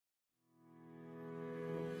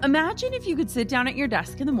Imagine if you could sit down at your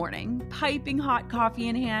desk in the morning, piping hot coffee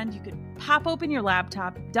in hand. You could pop open your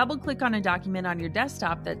laptop, double click on a document on your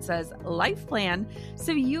desktop that says Life Plan,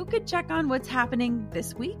 so you could check on what's happening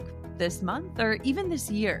this week, this month, or even this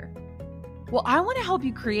year. Well, I want to help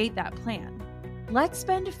you create that plan. Let's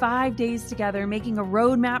spend 5 days together making a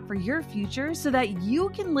roadmap for your future so that you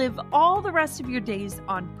can live all the rest of your days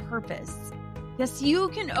on purpose. Yes, you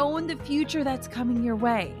can own the future that's coming your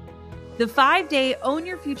way. The 5-day Own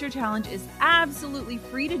Your Future Challenge is absolutely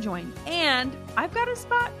free to join, and I've got a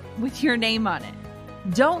spot with your name on it.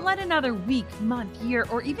 Don't let another week, month, year,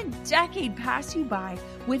 or even decade pass you by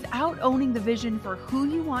without owning the vision for who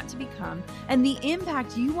you want to become and the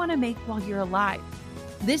impact you want to make while you're alive.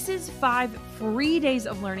 This is 5 free days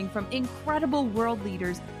of learning from incredible world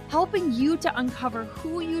leaders, helping you to uncover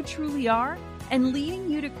who you truly are and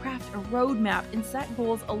leading you to craft a roadmap and set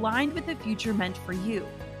goals aligned with the future meant for you.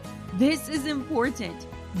 This is important.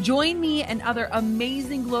 Join me and other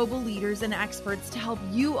amazing global leaders and experts to help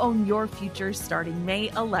you own your future starting May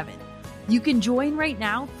 11th. You can join right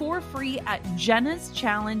now for free at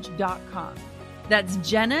jennaschallenge.com. That's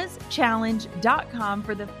jennaschallenge.com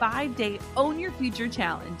for the 5-day Own Your Future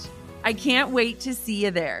Challenge. I can't wait to see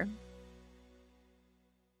you there.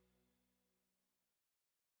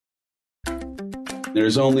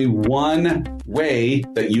 There's only one way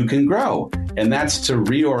that you can grow, and that's to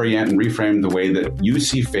reorient and reframe the way that you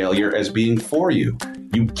see failure as being for you.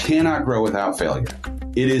 You cannot grow without failure.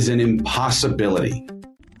 It is an impossibility.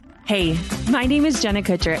 Hey, my name is Jenna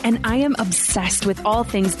Kutcher, and I am obsessed with all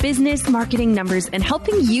things business, marketing, numbers, and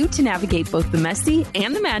helping you to navigate both the messy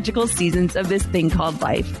and the magical seasons of this thing called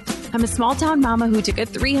life. I'm a small town mama who took a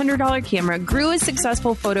 $300 camera, grew a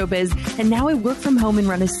successful photo biz, and now I work from home and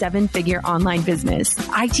run a 7-figure online business.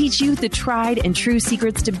 I teach you the tried and true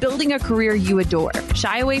secrets to building a career you adore.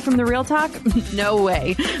 Shy away from the real talk? No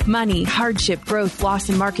way. Money, hardship, growth, loss,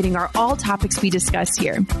 and marketing are all topics we discuss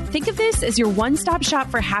here. Think of this as your one-stop shop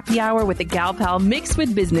for happy hour with a gal pal mixed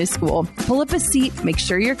with business school. Pull up a seat, make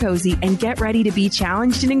sure you're cozy, and get ready to be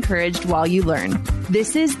challenged and encouraged while you learn.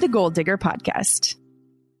 This is the Goal Digger Podcast.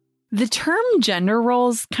 The term gender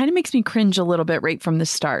roles kind of makes me cringe a little bit right from the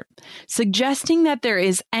start. Suggesting that there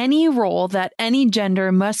is any role that any gender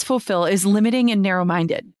must fulfill is limiting and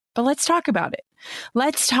narrow-minded. But let's talk about it.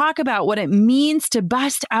 Let's talk about what it means to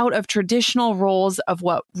bust out of traditional roles of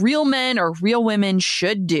what real men or real women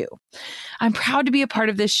should do. I'm proud to be a part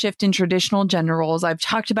of this shift in traditional gender roles. I've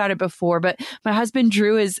talked about it before, but my husband,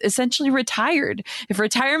 Drew, is essentially retired. If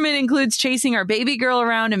retirement includes chasing our baby girl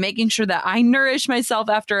around and making sure that I nourish myself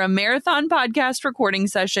after a marathon podcast recording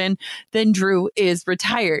session, then Drew is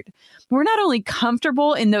retired. We're not only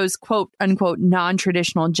comfortable in those quote unquote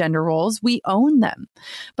non-traditional gender roles, we own them.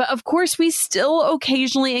 But of course, we still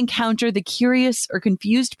occasionally encounter the curious or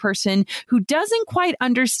confused person who doesn't quite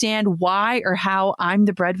understand why or how I'm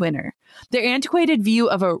the breadwinner. Their antiquated view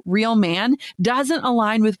of a real man doesn't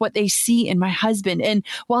align with what they see in my husband. And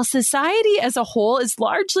while society as a whole is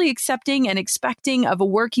largely accepting and expecting of a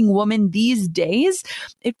working woman these days,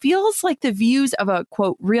 it feels like the views of a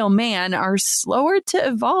quote real man are slower to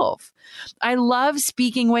evolve. I love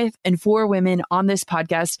speaking with and for women on this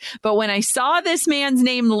podcast, but when I saw this man's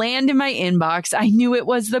name land in my inbox, I knew it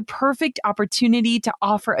was the perfect opportunity to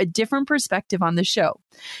offer a different perspective on the show.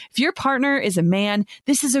 If your partner is a man,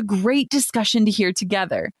 this is a great discussion to hear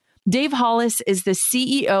together. Dave Hollis is the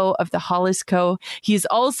CEO of the Hollis Co. He's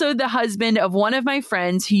also the husband of one of my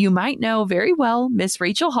friends who you might know very well, Miss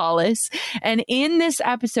Rachel Hollis. And in this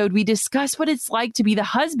episode, we discuss what it's like to be the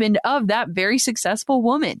husband of that very successful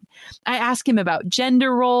woman. I ask him about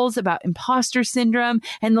gender roles, about imposter syndrome,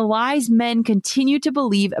 and the lies men continue to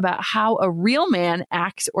believe about how a real man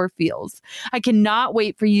acts or feels. I cannot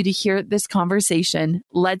wait for you to hear this conversation.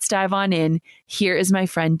 Let's dive on in. Here is my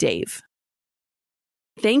friend Dave.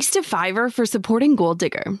 Thanks to Fiverr for supporting Goal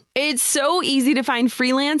Digger. It's so easy to find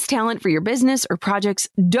freelance talent for your business or projects.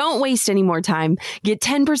 Don't waste any more time. Get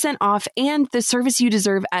 10% off and the service you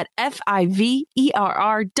deserve at fiverr.com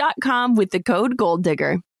with the code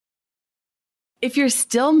GOALDIGGER. If you're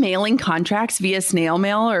still mailing contracts via snail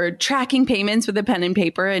mail or tracking payments with a pen and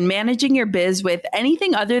paper and managing your biz with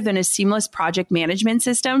anything other than a seamless project management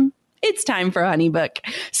system, it's time for HoneyBook.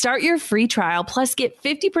 Start your free trial plus get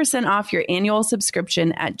 50% off your annual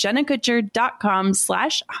subscription at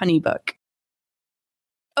jennakutcher.com/honeybook.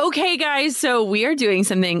 Okay, guys, so we are doing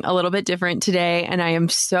something a little bit different today, and I am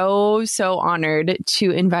so honored to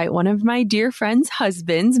invite one of my dear friend's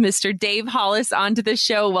husbands, Mr. Dave Hollis, onto the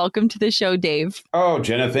show. Welcome to the show, Dave. Oh,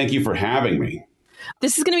 Jenna, thank you for having me.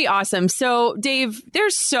 This is going to be awesome. So, Dave,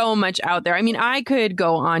 there's so much out there. I mean, I could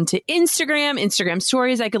go on to Instagram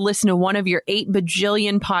stories. I could listen to one of your 8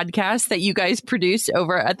 bajillion podcasts that you guys produce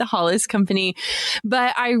over at the Hollis Company.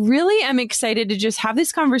 But I really am excited to just have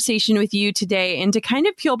this conversation with you today and to kind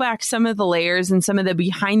of peel back some of the layers and some of the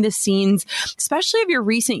behind the scenes, especially of your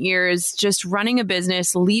recent years, just running a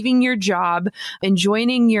business, leaving your job, and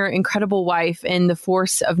joining your incredible wife in the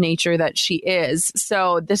force of nature that she is.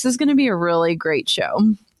 So this is going to be a really great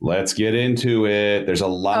show. Let's get into it. There's a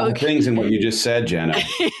lot of things in what you just said, Jenna.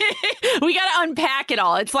 We got to unpack it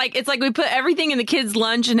all. It's like we put everything in the kids'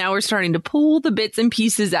 lunch and now we're starting to pull the bits and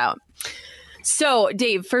pieces out. So,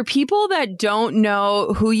 Dave, for people that don't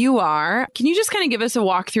know who you are, can you just kind of give us a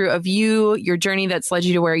walkthrough of you, your journey that's led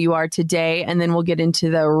you to where you are today, and then we'll get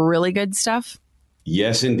into the really good stuff?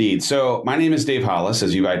 Yes, indeed. So my name is Dave Hollis,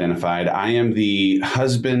 as you've identified. I am the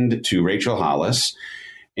husband to Rachel Hollis,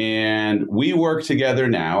 and we work together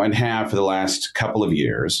now and have for the last couple of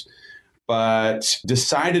years, but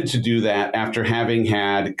decided to do that after having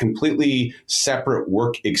had completely separate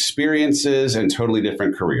work experiences and totally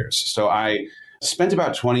different careers. So I spent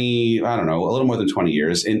about a little more than 20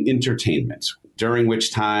 years in entertainment, during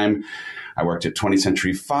which time I worked at 20th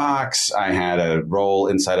Century Fox. I had a role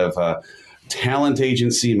inside of a talent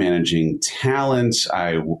agency managing talent.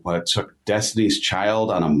 I took Destiny's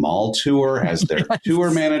Child on a mall tour as their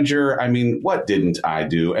tour manager. I mean, what didn't I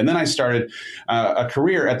do? And then I started a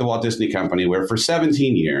career at the Walt Disney Company where for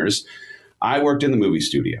 17 years, I worked in the movie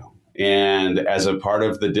studio. And as a part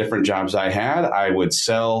of the different jobs I had, I would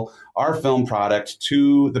sell our film product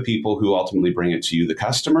to the people who ultimately bring it to you, the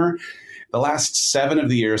customer. The last 7 of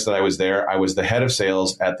the years that I was there, I was the head of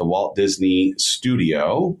sales at the Walt Disney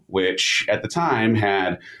Studio, which at the time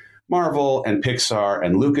had Marvel and Pixar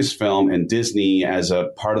and Lucasfilm and Disney as a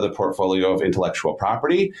part of the portfolio of intellectual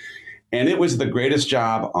property. And it was the greatest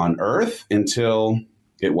job on earth until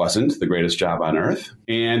it wasn't the greatest job on earth.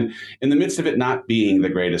 And in the midst of it not being the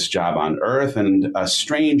greatest job on earth and a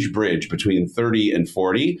strange bridge between 30 and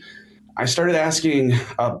 40, I started asking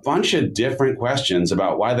a bunch of different questions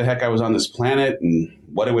about why the heck I was on this planet and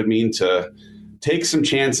what it would mean to take some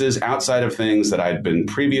chances outside of things that I'd been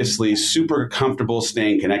previously super comfortable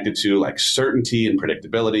staying connected to, like certainty and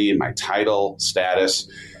predictability and my title status,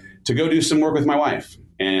 to go do some work with my wife.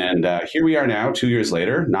 And here we are now, 2 years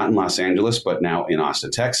later, not in Los Angeles, but now in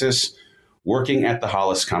Austin, Texas, working at the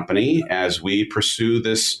Hollis Company as we pursue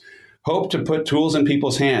this hope to put tools in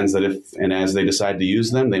people's hands that if and as they decide to use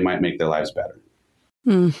them, they might make their lives better.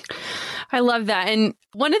 I love that. And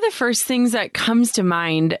one of the first things that comes to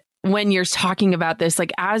mind when you're talking about this,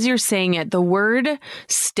 like as you're saying it, the word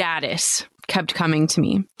status kept coming to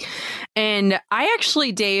me. And I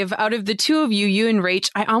actually, Dave, out of the two of you, you and Rach,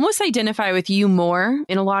 I almost identify with you more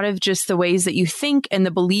in a lot of just the ways that you think and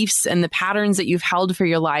the beliefs and the patterns that you've held for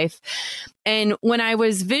your life. And when I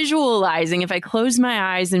was visualizing, if I close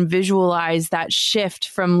my eyes and visualize that shift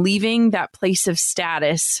from leaving that place of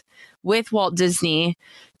status with Walt Disney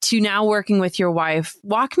to now working with your wife,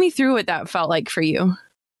 walk me through what that felt like for you.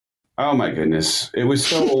 Oh, my goodness. It was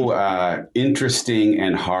so interesting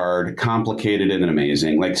and hard, complicated and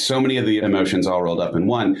amazing. Like so many of the emotions all rolled up in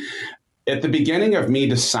one. At the beginning of me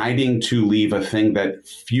deciding to leave a thing that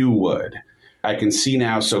few would, I can see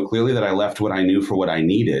now so clearly that I left what I knew for what I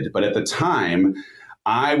needed. But at the time,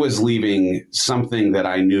 I was leaving something that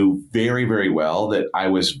I knew very, very well, that I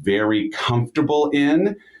was very comfortable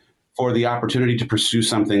in, for the opportunity to pursue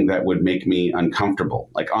something that would make me uncomfortable.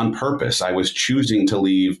 Like on purpose, I was choosing to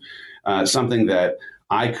leave something that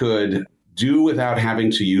I could do without having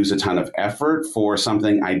to use a ton of effort for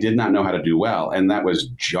something I did not know how to do well. And that was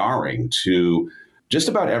jarring to just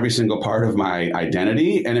about every single part of my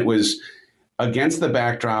identity. And it was against the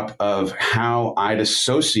backdrop of how I'd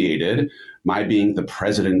associated my being the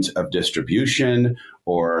president of distribution,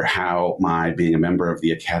 or how my being a member of the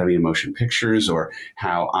Academy of Motion Pictures, or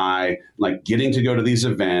how I like getting to go to these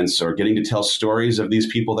events or getting to tell stories of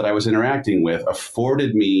these people that I was interacting with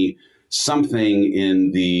afforded me something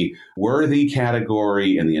in the worthy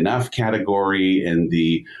category, in the enough category, in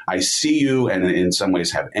the I see you and in some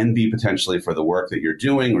ways have envy potentially for the work that you're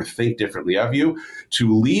doing or think differently of you,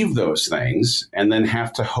 to leave those things and then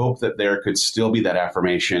have to hope that there could still be that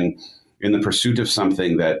affirmation in the pursuit of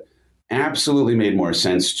something that absolutely made more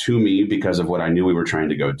sense to me because of what I knew we were trying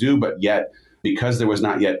to go do, but yet because there was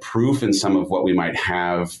not yet proof in some of what we might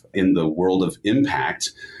have in the world of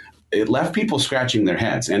impact, it left people scratching their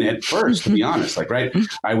heads. And at first, to be honest,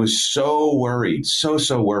 I was so worried,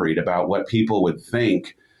 so worried about what people would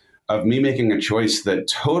think of me making a choice that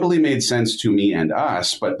totally made sense to me and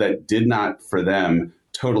us, but that did not for them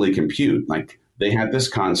totally compute. Like they had this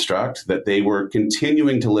construct that they were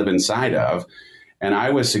continuing to live inside of. And I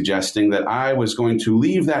was suggesting that I was going to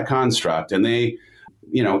leave that construct. And they,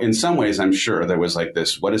 in some ways, I'm sure there was like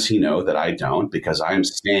this, what does he know that I don't? Because I'm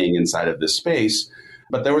staying inside of this space.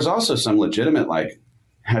 But there was also some legitimate, like,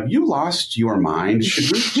 have you lost your mind?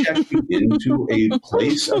 Should we check you into a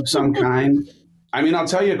place of some kind? I mean, I'll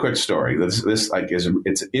tell you a quick story.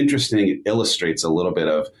 It's interesting. It illustrates a little bit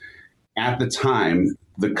of, at the time,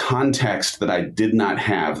 the context that I did not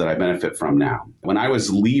have that I benefit from now. When I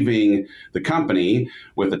was leaving the company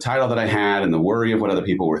with the title that I had and the worry of what other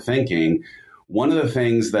people were thinking, one of the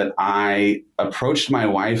things that I approached my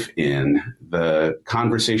wife in the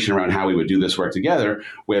conversation around how we would do this work together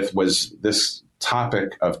with was this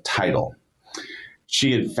topic of title.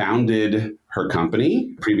 She had founded her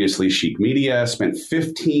company, previously Chic Media, spent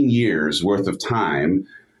 15 years worth of time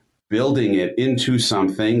building it into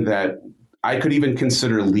something that I could even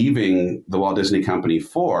consider leaving the Walt Disney Company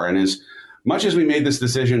for. And as much as we made this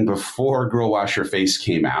decision before Girl Wash Your Face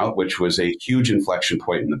came out, which was a huge inflection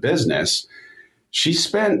point in the business, she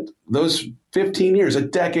spent those 15 years, a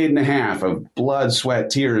decade and a half of blood, sweat,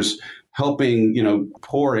 tears, helping,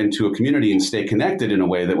 pour into a community and stay connected in a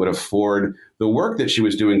way that would afford the work that she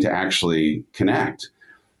was doing to actually connect.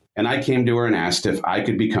 And I came to her and asked if I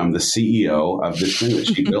could become the CEO of this thing that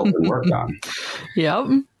she built and worked on. Yep.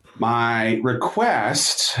 My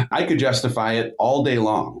request, I could justify it all day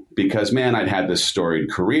long because, man, I'd had this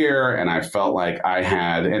storied career and I felt like I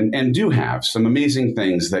had and do have some amazing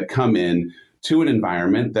things that come in to an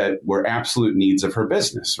environment that were absolute needs of her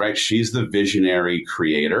business, right? She's the visionary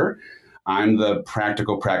creator. I'm the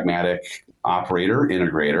practical, pragmatic operator,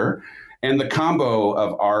 integrator. And the combo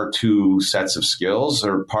of our two sets of skills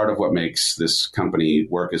are part of what makes this company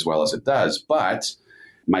work as well as it does. But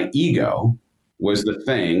my ego was the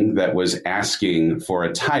thing that was asking for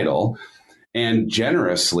a title. And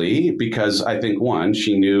generously, because I think, one,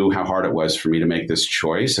 she knew how hard it was for me to make this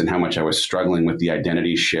choice and how much I was struggling with the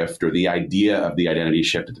identity shift or the idea of the identity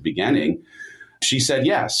shift at the beginning, she said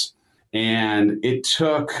yes. And it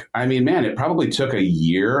took, it probably took a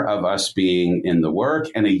year of us being in the work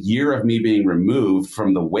and a year of me being removed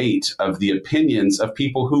from the weight of the opinions of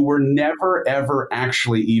people who were never, ever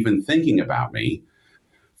actually even thinking about me,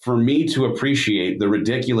 for me to appreciate the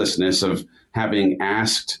ridiculousness of having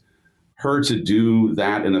asked her to do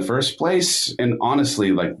that in the first place. And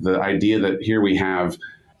honestly, like the idea that here we have,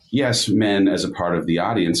 yes, men as a part of the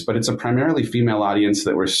audience, but it's a primarily female audience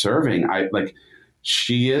that we're serving.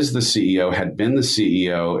 She is the CEO, had been the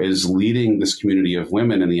CEO, is leading this community of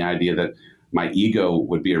women, and the idea that my ego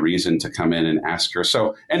would be a reason to come in and ask her.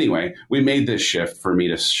 So anyway, we made this shift for me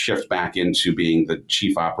to shift back into being the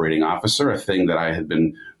chief operating officer, a thing that I had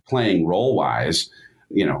been playing role-wise,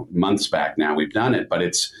 months back now we've done it, but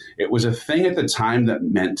it was a thing at the time that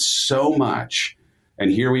meant so much.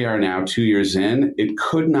 And here we are now 2 years in, it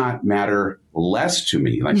could not matter less to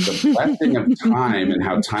me. Like the blessing of time and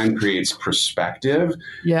how time creates perspective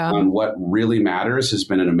on what really matters has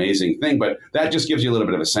been an amazing thing. But that just gives you a little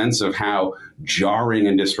bit of a sense of how jarring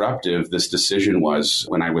and disruptive this decision was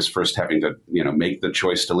when I was first having to, make the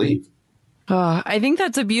choice to leave. Oh, I think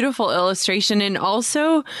that's a beautiful illustration and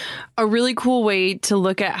also a really cool way to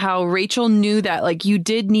look at how Rachel knew that you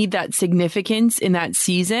did need that significance in that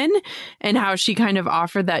season and how she kind of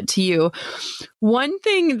offered that to you. One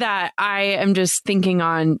thing that I am just thinking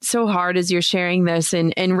on so hard as you're sharing this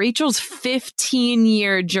and Rachel's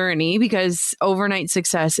 15-year journey, because overnight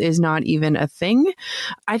success is not even a thing.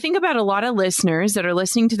 I think about a lot of listeners that are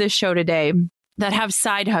listening to this show today that have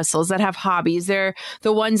side hustles, that have hobbies. They're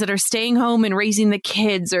the ones that are staying home and raising the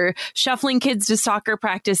kids or shuffling kids to soccer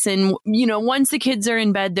practice. And, once the kids are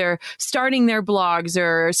in bed, they're starting their blogs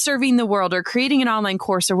or serving the world or creating an online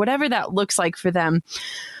course or whatever that looks like for them.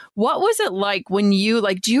 What was it like when do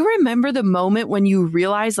you remember the moment when you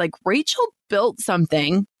realized Rachel built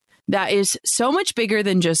something that is so much bigger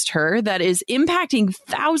than just her, that is impacting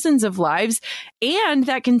thousands of lives, and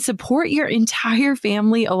that can support your entire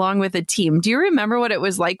family along with a team? Do you remember what it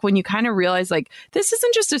was like when you kind of realized this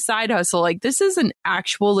isn't just a side hustle, this is an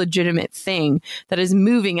actual legitimate thing that is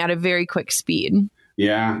moving at a very quick speed?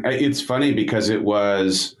 Yeah, it's funny because it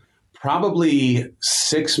was probably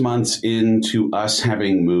 6 months into us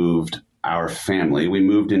having moved our family. We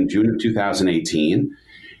moved in June of 2018.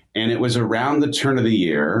 And it was around the turn of the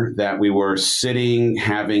year that we were sitting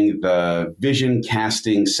having the vision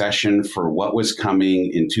casting session for what was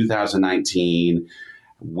coming in 2019,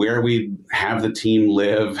 where we'd have the team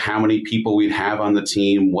live, how many people we'd have on the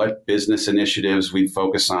team, what business initiatives we'd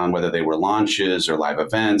focus on, whether they were launches or live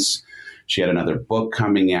events. She had another book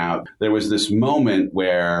coming out. There was this moment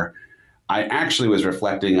where I actually was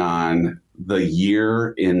reflecting on the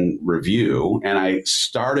year in review, and I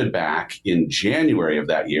started back in January of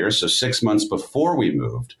that year, so 6 months before we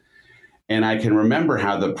moved. And I can remember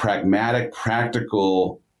how the pragmatic,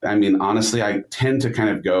 practical, I mean, honestly, I tend to kind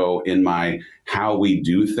of go in my how we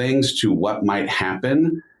do things to what might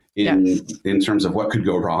happen in terms of what could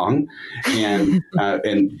go wrong, and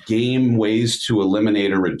game ways to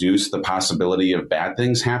eliminate or reduce the possibility of bad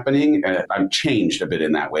things happening. I've changed a bit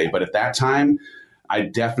in that way. But at that time, I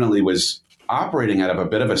definitely was operating out of a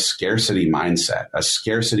bit of a scarcity mindset, a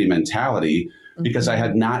scarcity mentality, because I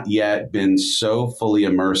had not yet been so fully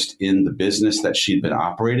immersed in the business that she'd been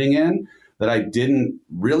operating in that I didn't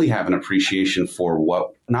really have an appreciation for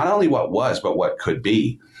what, not only what was, but what could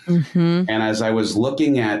be. Mm-hmm. And as I was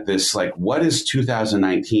looking at this, like, what is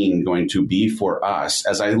 2019 going to be for us?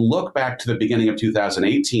 As I look back to the beginning of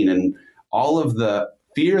 2018 and all of the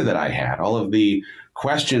fear that I had, all of the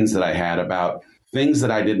questions that I had about things that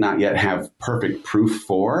I did not yet have perfect proof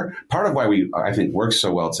for, part of why we, I think, work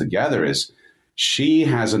so well together is she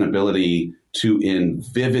has an ability to, in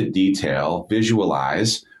vivid detail,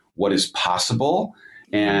 visualize what is possible.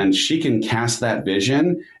 And she can cast that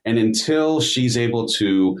vision. And until she's able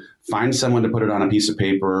to find someone to put it on a piece of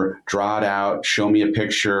paper, draw it out, show me a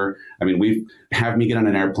picture. I mean, have me get on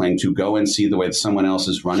an airplane to go and see the way that someone else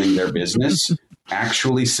is running their business,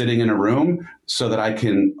 actually sitting in a room so that I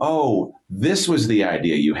can, oh, this was the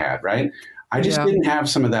idea you had, right? I just didn't have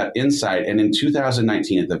some of that insight. And in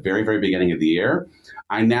 2019, at the very, very beginning of the year,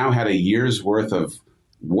 I now had a year's worth of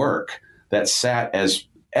work that sat as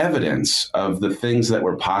evidence of the things that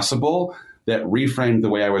were possible that reframed the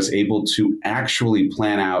way I was able to actually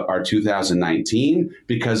plan out our 2019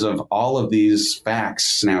 because of all of these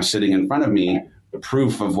facts now sitting in front of me,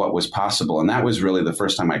 proof of what was possible. And that was really the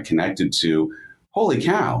first time I connected to, holy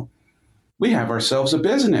cow, we have ourselves a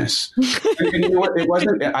business. And you know what? It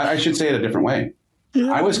wasn't, I should say it a different way. Yeah.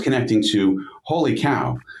 I was connecting to, holy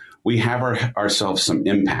cow, we have ourselves some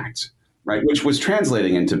impact. Right, which was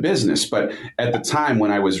translating into business. But at the time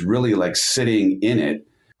when I was really like sitting in it,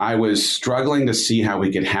 I was struggling to see how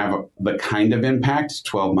we could have the kind of impact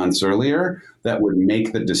 12 months earlier that would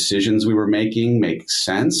make the decisions we were making make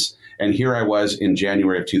sense. And here I was in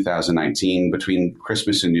January of 2019, between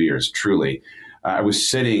Christmas and New Year's, truly. I was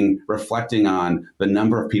sitting reflecting on the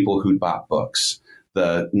number of people who'd bought books,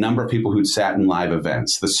 the number of people who'd sat in live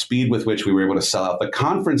events, the speed with which we were able to sell out the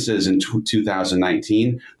conferences in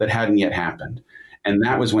 2019 that hadn't yet happened. And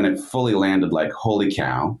that was when it fully landed like, holy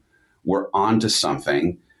cow, we're onto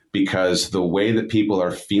something, because the way that people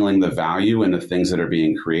are feeling the value and the things that are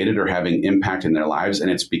being created are having impact in their lives. And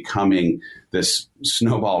it's becoming this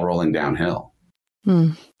snowball rolling downhill.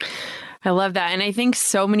 I love that. And I think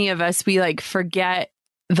so many of us, we like forget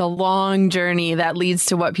the long journey that leads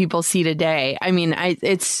to what people see today. I mean,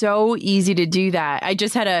 it's so easy to do that. I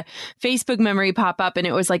just had a Facebook memory pop up and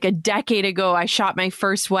it was like a decade ago, I shot my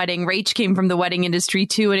first wedding. Rach came from the wedding industry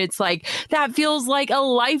too. And it's like, that feels like a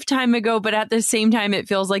lifetime ago, but at the same time, it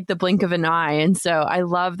feels like the blink of an eye. And so I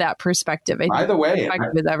love that perspective. By the way,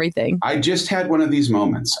 with everything. I just had one of these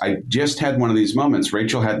moments.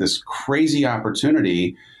 Rachel had this crazy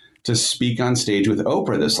opportunity to speak on stage with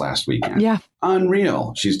Oprah this last weekend. Yeah.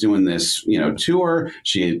 Unreal. She's doing this, tour.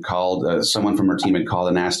 She had called, someone from her team had called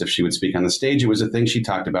and asked if she would speak on the stage. It was a thing she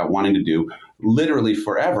talked about wanting to do literally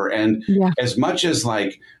forever. And as much as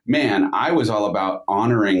like, man, I was all about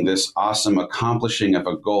honoring this awesome accomplishing of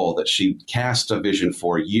a goal that she cast a vision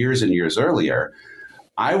for years and years earlier,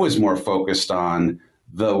 I was more focused on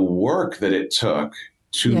the work that it took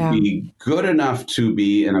to be good enough to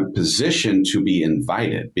be in a position to be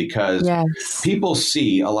invited, because people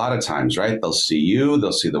see a lot of times, right? They'll see you,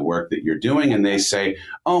 they'll see the work that you're doing, and they say,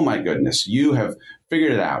 oh my goodness, you have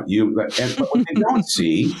figured it out. But what they don't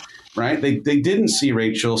see, right? They didn't see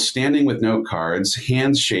Rachel standing with note cards,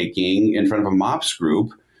 hands shaking in front of a MOPS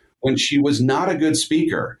group when she was not a good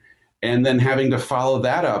speaker. And then having to follow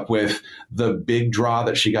that up with the big draw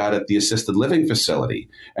that she got at the assisted living facility.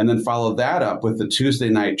 And then follow that up with the Tuesday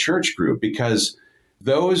night church group, because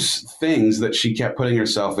those things that she kept putting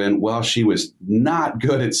herself in while she was not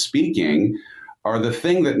good at speaking are the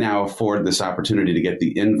thing that now afford this opportunity to get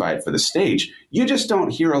the invite for the stage. You just don't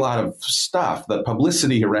hear a lot of stuff. The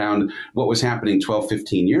publicity around what was happening 12,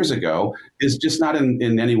 15 years ago is just not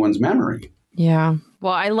in anyone's memory. Yeah.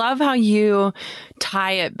 Well, I love how you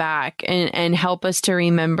tie it back and help us to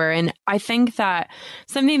remember. And I think that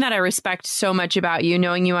something that I respect so much about you,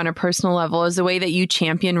 knowing you on a personal level, is the way that you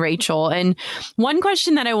champion Rachel. And one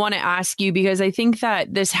question that I want to ask you, because I think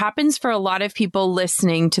that this happens for a lot of people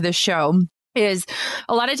listening to the show, is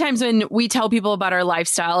a lot of times when we tell people about our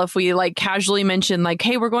lifestyle, if we like casually mention like,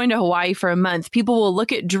 hey, we're going to Hawaii for a month, people will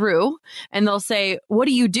look at Drew and they'll say, what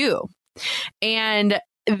do you do? And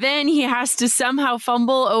then he has to somehow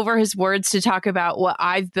fumble over his words to talk about what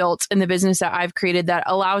I've built in the business that I've created that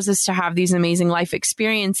allows us to have these amazing life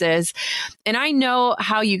experiences. And I know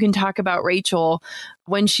how you can talk about Rachel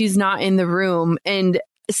when she's not in the room. And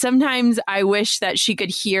sometimes I wish that she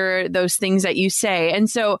could hear those things that you say. And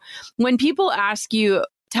so when people ask you,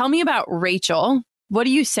 tell me about Rachel, what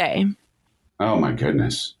do you say? Oh, my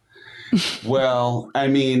goodness. Well, I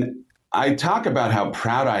mean, I talk about how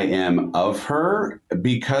proud I am of her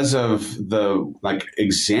because of the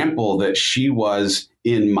example that she was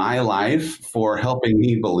in my life for helping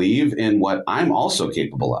me believe in what I'm also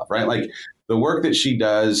capable of, right? Like the work that she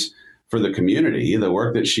does for the community, the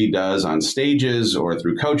work that she does on stages or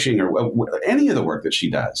through coaching or any of the work that she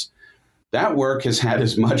does, that work has had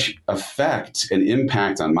as much effect and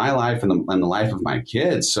impact on my life and the life of my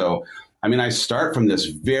kids. So, I mean, I start from this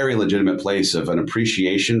very legitimate place of an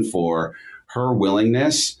appreciation for her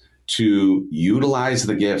willingness to utilize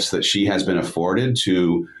the gifts that she has been afforded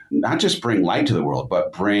to not just bring light to the world,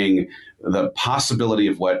 but bring the possibility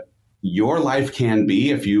of what your life can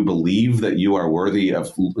be if you believe that you are worthy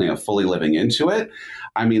of fully living into it.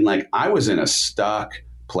 I mean, like I was in a stuck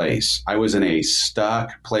place. I was in a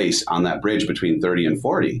stuck place on that bridge between 30 and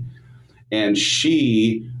 40. And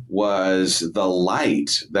she was the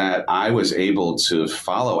light that I was able to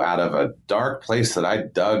follow out of a dark place that I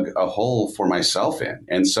dug a hole for myself in.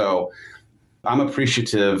 And so I'm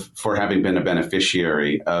appreciative for having been a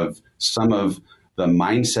beneficiary of some of the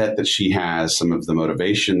mindset that she has, some of the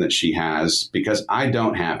motivation that she has, because I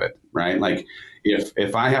don't have it, right? Like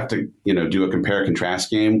if I have to, do a compare contrast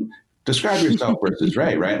game, describe yourself versus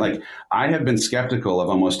Ray, right? Like I have been skeptical of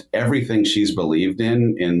almost everything she's believed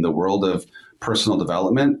in the world of personal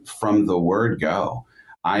development from the word go.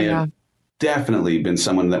 I have definitely been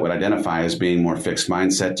someone that would identify as being more fixed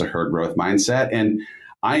mindset to her growth mindset. And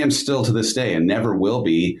I am still to this day and never will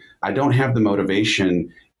be. I don't have the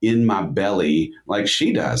motivation in my belly like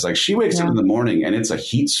she does. Like she wakes up in the morning and it's a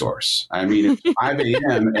heat source. I mean, it's 5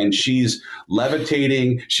 a.m. and she's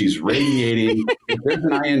levitating, she's radiating. If there's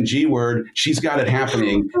an ing word, she's got it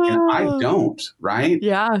happening and I don't, right?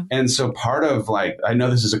 Yeah. And so part of I know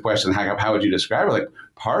this is a question, how would you describe it? Like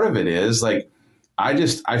part of it is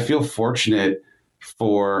I feel fortunate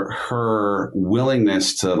for her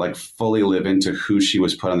willingness to fully live into who she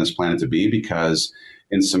was put on this planet to be, because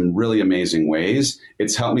in some really amazing ways,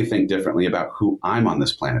 it's helped me think differently about who I'm on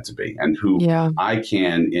this planet to be and who I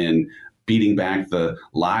can, in beating back the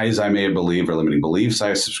lies I may have believed or limiting beliefs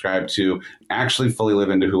I subscribe to, actually fully live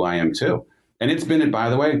into who I am too. And it's been, by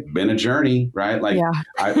the way, a journey, right?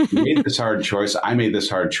 I made this hard choice. I made this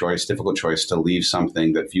difficult choice to leave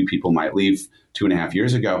something that few people might leave 2.5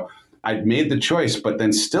 years ago. I'd made the choice, but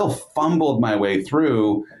then still fumbled my way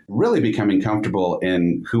through really becoming comfortable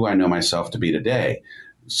in who I know myself to be today.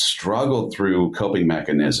 Struggled through coping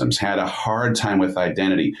mechanisms, had a hard time with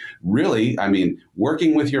identity. Really, I mean,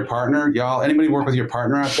 working with your partner, y'all, anybody work with your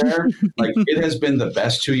partner out there? It has been the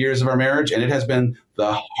best 2 years of our marriage, and it has been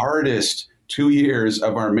the hardest 2 years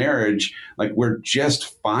of our marriage. We're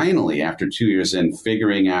just finally, after 2 years in,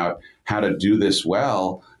 figuring out how to do this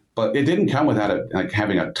well. But it didn't come without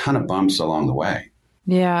having a ton of bumps along the way.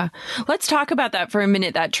 Yeah. Let's talk about that for a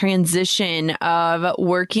minute, that transition of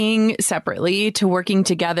working separately to working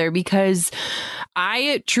together, because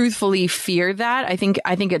I truthfully fear that. I think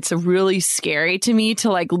it's really scary to me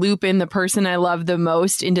to loop in the person I love the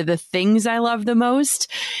most into the things I love the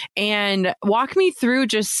most. And walk me through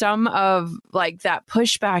just some of that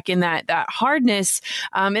pushback and that hardness,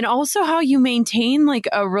 and also how you maintain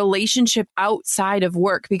a relationship outside of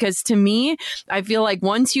work. Because to me, I feel like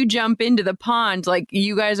once you jump into the pond,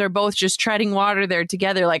 you guys are both just treading water there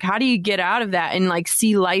together. How do you get out of that and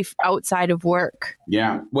see life outside of work?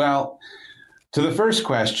 Yeah. Well, to the first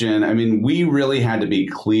question, I mean, we really had to be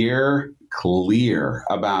clear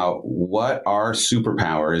about what our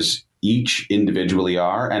superpowers each individually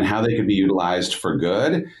are and how they could be utilized for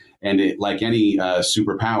good. And like any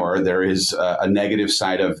superpower, there is a negative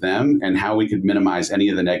side of them, and how we could minimize any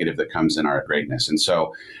of the negative that comes in our greatness. And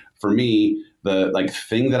so for me, the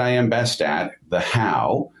thing that I am best at, the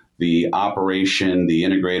how, the operation, the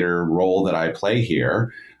integrator role that I play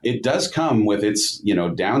here, it does come with its,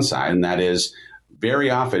 downside. And that is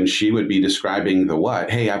very often she would be describing the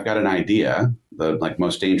what. Hey, I've got an idea, the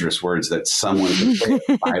most dangerous words that someone could say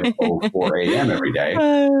at 5:04 a.m. every day.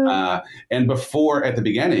 And at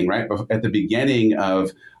the beginning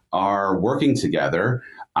of are working together,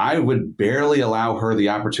 I would barely allow her the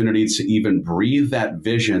opportunity to even breathe that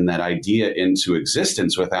vision, that idea into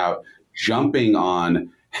existence without jumping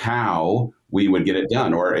on how we would get it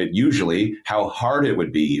done, or usually how hard it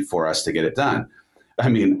would be for us to get it done. I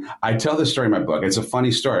mean, I tell this story in my book. It's a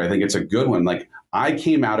funny story. I think it's a good one. Like, I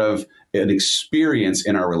came out of an experience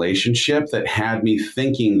in our relationship that had me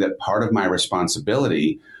thinking that part of my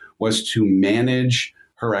responsibility was to manage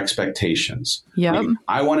her expectations. Yep. Like,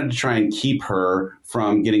 I wanted to try and keep her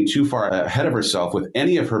from getting too far ahead of herself with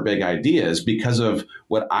any of her big ideas because of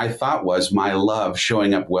what I thought was my love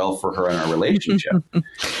showing up well for her in our relationship.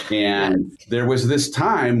 And there was this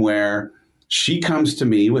time where she comes to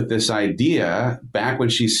me with this idea back when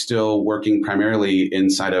she's still working primarily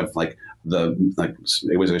inside of it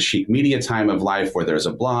was a chic media time of life where there's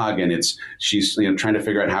a blog, and she's trying to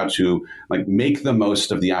figure out how to make the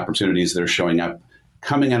most of the opportunities that are showing up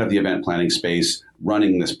coming out of the event planning space,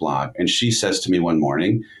 running this blog. And she says to me one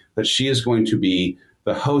morning that she is going to be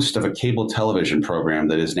the host of a cable television program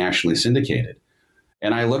that is nationally syndicated.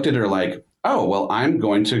 And I looked at her like, oh, well, I'm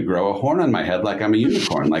going to grow a horn on my head like I'm a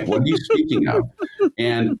unicorn. Like, what are you speaking of?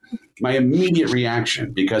 And my immediate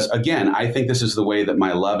reaction, because again, I think this is the way that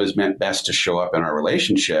my love is meant best to show up in our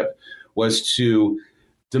relationship, was to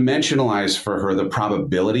dimensionalize for her the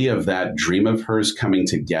probability of that dream of hers coming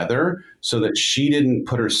together so that she didn't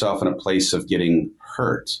put herself in a place of getting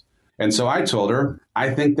hurt. And so I told her,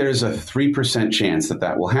 I think there's a 3% chance that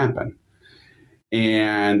that will happen.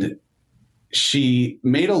 And she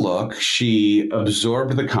made a look, she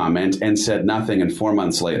absorbed the comment and said nothing. And 4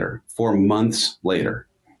 months later,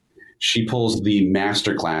 she pulls the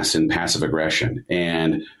masterclass in passive aggression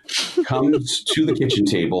and comes to the kitchen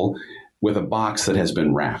table with a box that has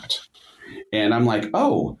been wrapped. And I'm like,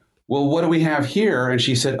 oh, well, what do we have here? And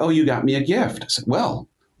she said, oh, you got me a gift. I said, well,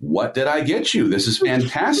 what did I get you? This is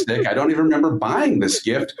fantastic. I don't even remember buying this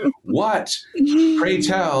gift. What, pray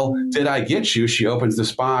tell, did I get you? She opens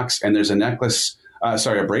this box and there's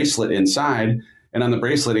a bracelet inside. And on the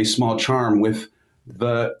bracelet, a small charm with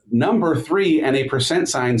the number 3 and a %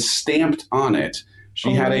 sign stamped on it.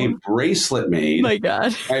 She had a bracelet made. My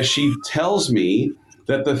God. As she tells me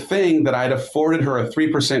that the thing that I'd afforded her a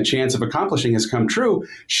 3% chance of accomplishing has come true.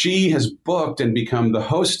 She has booked and become the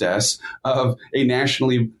hostess of a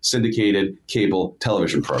nationally syndicated cable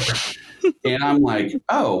television program. And I'm like,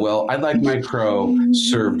 oh, well, I'd like my crow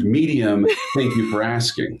served medium. Thank you for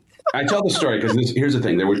asking. I tell the story because here's the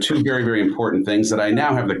thing. There were 2 very, very important things that I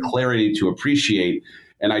now have the clarity to appreciate,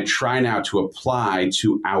 and I try now to apply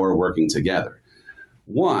to our working together.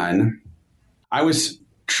 One, I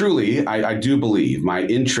do believe my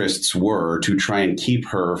interests were to try and keep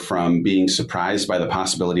her from being surprised by the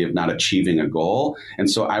possibility of not achieving a goal. And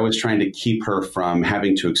so I was trying to keep her from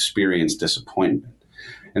having to experience disappointment.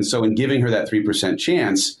 And so in giving her that 3%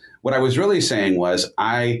 chance, what I was really saying was,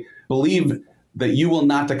 I believe that you will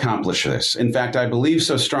not accomplish this. In fact, I believe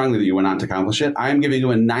so strongly that you will not accomplish it. I am giving you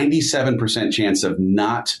a 97% chance of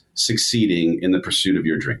not succeeding in the pursuit of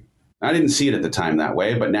your dream. I didn't see it at the time that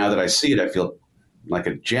way, but now that I see it, I feel like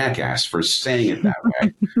a jackass for saying it that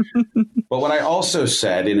way. But what I also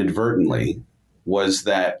said inadvertently was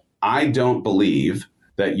that I don't believe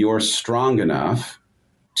that you're strong enough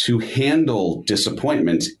to handle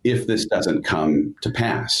disappointment if this doesn't come to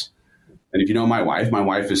pass. And if you know my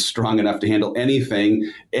wife is strong enough to handle anything,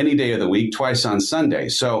 any day of the week, twice on Sunday.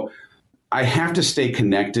 So I have to stay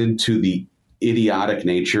connected to the idiotic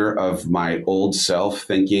nature of my old self,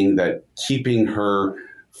 thinking that keeping her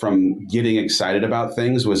from getting excited about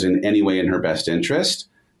things was in any way in her best interest.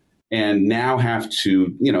 And now have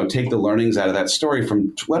to, take the learnings out of that story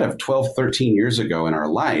from 12, 13 years ago in our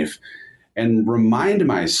life and remind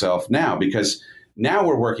myself now, because now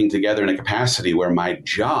we're working together in a capacity where my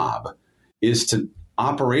job is to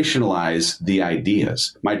operationalize the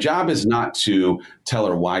ideas. My job is not to tell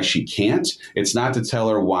her why she can't. It's not to tell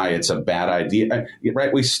her why it's a bad idea,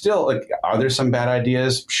 right? We still, are there some bad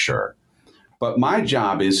ideas? Sure. But my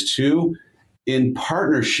job is to, in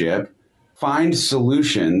partnership, find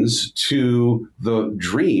solutions to the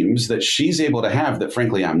dreams that she's able to have that,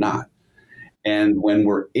 frankly, I'm not. And when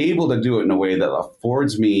we're able to do it in a way that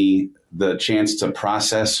affords me the chance to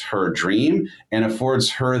process her dream and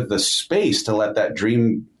affords her the space to let that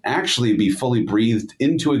dream actually be fully breathed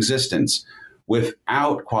into existence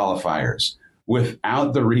without qualifiers,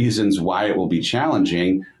 without the reasons why it will be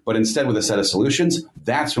challenging, but instead with a set of solutions,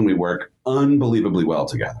 that's when we work unbelievably well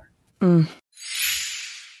together.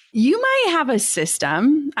 You might have a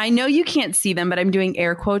system. I know you can't see them, but I'm doing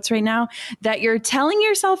air quotes right now that you're telling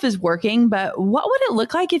yourself is working. But what would it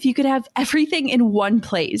look like if you could have everything in one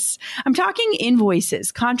place? I'm talking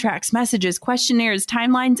invoices, contracts, messages, questionnaires,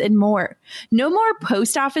 timelines, and more. No more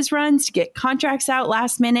post office runs to get contracts out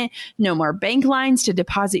last minute. No more bank lines to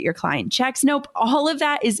deposit your client checks. Nope. All of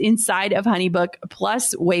that is inside of HoneyBook,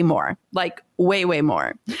 plus way more. Like way, way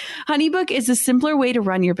more. HoneyBook is a simpler way to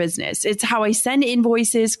run your business. It's how I send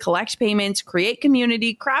invoices, collect payments, create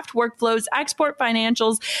community, craft workflows, export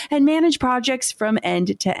financials, and manage projects from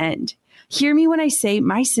end to end. Hear me when I say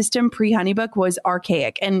my system pre-HoneyBook was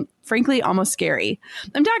archaic and frankly almost scary.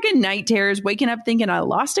 I'm talking night terrors, waking up thinking I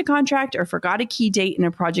lost a contract or forgot a key date in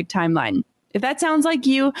a project timeline. If that sounds like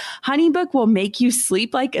you, HoneyBook will make you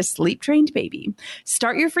sleep like a sleep-trained baby.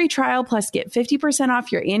 Start your free trial plus get 50%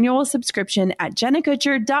 off your annual subscription at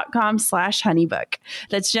jennakutcher.com/honeybook.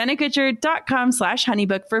 That's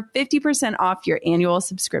jennakutcher.com/honeybook for 50% off your annual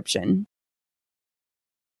subscription.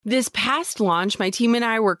 This past launch, my team and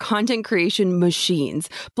I were content creation machines.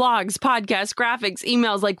 Blogs, podcasts, graphics,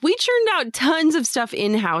 emails, like we churned out tons of stuff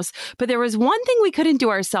in-house, but there was one thing we couldn't do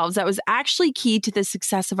ourselves that was actually key to the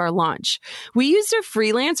success of our launch. We used a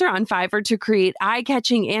freelancer on Fiverr to create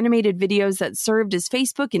eye-catching animated videos that served as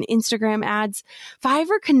Facebook and Instagram ads.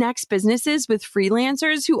 Fiverr connects businesses with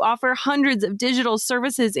freelancers who offer hundreds of digital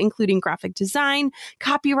services, including graphic design,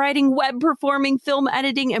 copywriting, web performing, film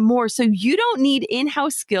editing, and more, so you don't need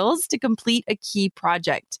in-house skills to complete a key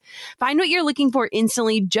project. Find what you're looking for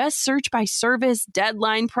instantly. Just search by service,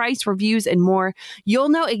 deadline, price, reviews, and more. You'll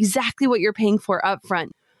know exactly what you're paying for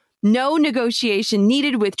upfront. No negotiation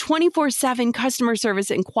needed with 24/7 customer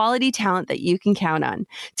service and quality talent that you can count on.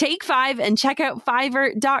 Take 5 and check out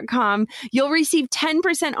Fiverr.com. You'll receive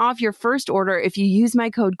 10% off your first order if you use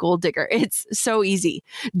my code GOLDDIGGER. It's so easy.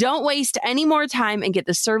 Don't waste any more time and get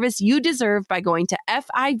the service you deserve by going to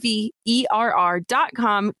Fiverr.com,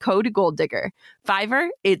 code GOLDDIGGER. Fiverr,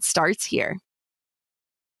 it starts here.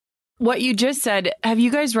 What you just said, have you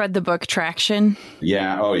guys read the book Traction?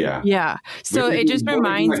 Yeah. Oh, yeah. Yeah. So it just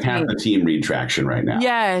reminds me. Half the team read Traction right now.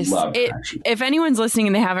 Yes. Love Traction. If anyone's listening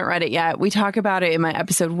and they haven't read it yet, we talk about it in my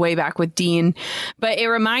episode way back with Dean. But it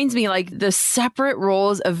reminds me like the separate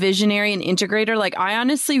roles of visionary and integrator. Like I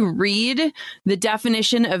honestly read the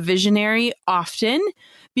definition of visionary often,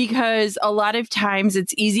 because a lot of times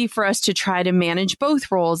it's easy for us to try to manage both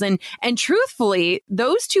roles. And truthfully,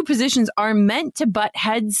 those two positions are meant to butt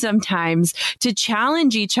heads sometimes, to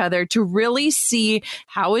challenge each other, to really see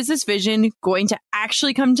how is this vision going to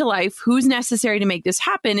actually come to life? Who's necessary to make this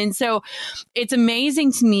happen? And so it's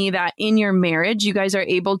amazing to me that in your marriage, you guys are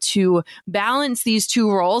able to balance these two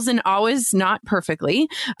roles, and always not perfectly,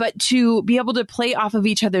 but to be able to play off of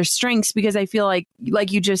each other's strengths. Because I feel like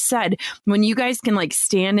you just said, when you guys can like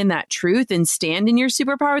stand in that truth and stand in your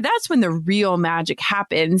superpower, that's when the real magic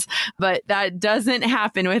happens. But that doesn't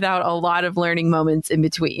happen without a lot of learning moments in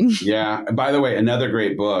between. Yeah. By the way, another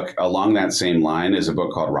great book along that same line is a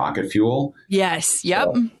book called Rocket Fuel. Yes. Yep.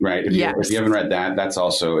 So, right. If you haven't read that, that's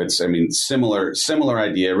also, similar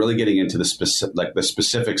idea, really getting into the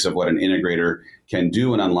specifics of what an integrator can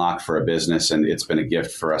do and unlock for a business. And it's been a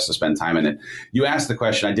gift for us to spend time in it. You asked the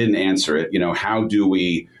question, I didn't answer it. How do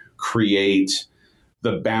we create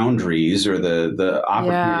the boundaries or the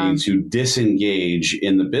opportunity to disengage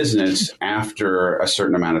in the business after a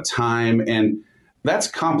certain amount of time? And that's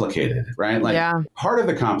complicated, right? Part of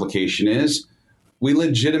the complication is we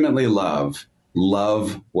legitimately love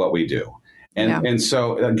what we do. And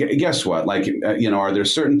so guess what? Are there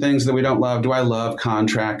certain things that we don't love? Do I love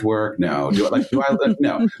contract work? No. No.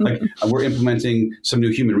 We're implementing some new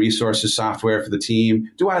human resources software for the team.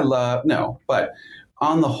 Do I love? No. But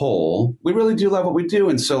on the whole, we really do love what we do.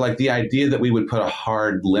 And so the idea that we would put a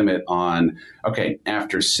hard limit on, okay,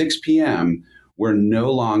 after 6 p.m., we're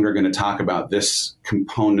no longer going to talk about this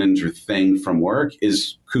component or thing from work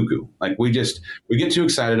is cuckoo. We get too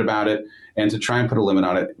excited about it. And to try and put a limit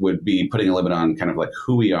on it would be putting a limit on kind of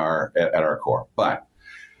who we are at our core. But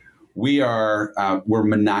we're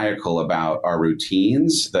maniacal about our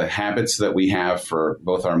routines, the habits that we have for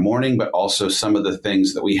both our morning, but also some of the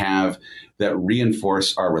things that we have that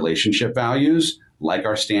reinforce our relationship values, like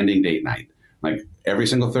our standing date night. Every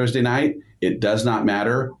single Thursday night, it does not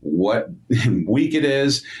matter what week it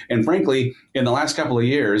is. And frankly, in the last couple of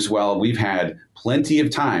years, while we've had plenty of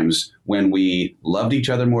times when we loved each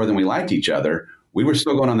other more than we liked each other, we were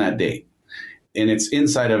still going on that date. and it's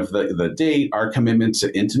inside of the date, our commitment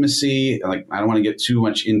to intimacy. Like, I don't want to get too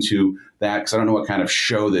much into that because I don't know what kind of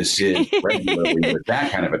show this is regularly with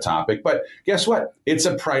that kind of a topic. But guess what? It's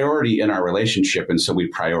a priority in our relationship. And so we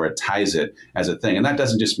prioritize it as a thing. And that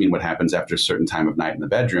doesn't just mean what happens after a certain time of night in the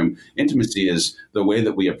bedroom. Intimacy is the way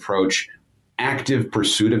that we approach active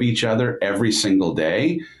pursuit of each other every single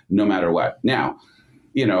day, no matter what. Now,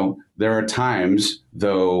 there are times,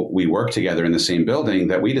 though we work together in the same building,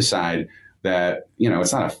 that we decide that,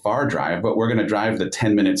 it's not a far drive, but we're going to drive the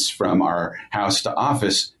 10 minutes from our house to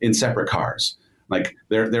office in separate cars. Like,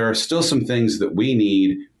 there are still some things that we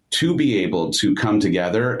need to be able to come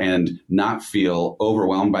together and not feel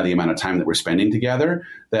overwhelmed by the amount of time that we're spending together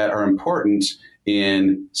that are important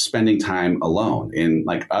in spending time alone, in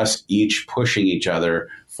like us each pushing each other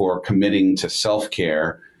for committing to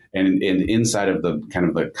self-care and inside of the kind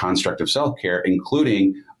of the construct of self-care,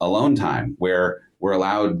 including alone time, where we're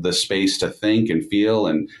allowed the space to think and feel.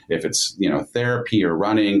 And if it's, therapy or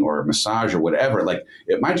running or massage or whatever, like,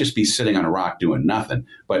 it might just be sitting on a rock doing nothing.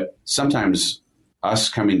 But sometimes us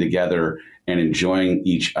coming together and enjoying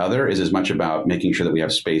each other is as much about making sure that we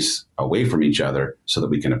have space away from each other so that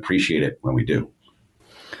we can appreciate it when we do.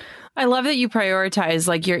 I love that you prioritize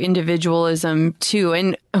like your individualism too.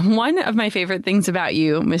 And one of my favorite things about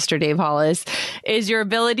you, Mr. Dave Hollis, is your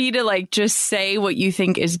ability to like just say what you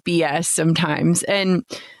think is BS sometimes. And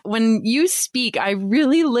when you speak, I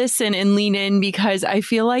really listen and lean in because I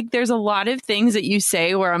feel like there's a lot of things that you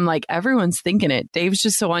say where I'm like, everyone's thinking it. Dave's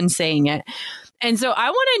just the one saying it. And so I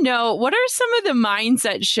want to know, what are some of the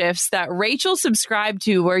mindset shifts that Rachel subscribed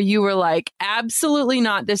to where you were like, absolutely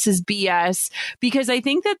not, this is BS? Because I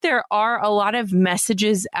think that there are a lot of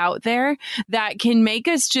messages out there that can make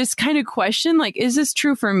us just kind of question, like, is this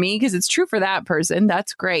true for me? Because it's true for that person.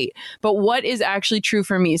 That's great. But what is actually true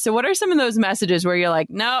for me? So what are some of those messages where you're like,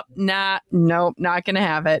 nope, not going to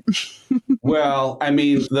have it? Well, I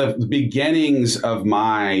mean, the beginnings of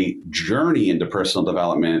my journey into personal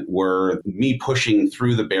development were me pushing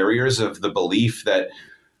through the barriers of the belief that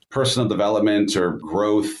personal development or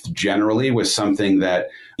growth generally was something that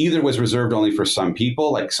either was reserved only for some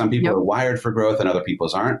people, like some people are wired for growth and other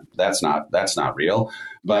people's aren't. That's not real.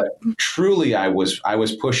 But truly, I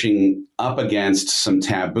was pushing up against some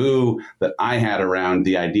taboo that I had around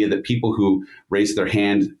the idea that people who raised their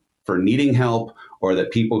hand for needing help, or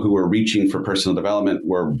that people who were reaching for personal development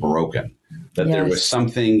were broken, that there was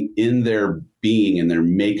something in their being, in their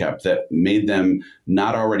makeup, that made them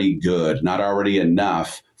not already good, not already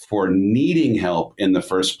enough for needing help in the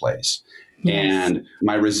first place. And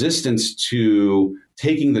my resistance to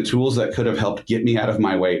taking the tools that could have helped get me out of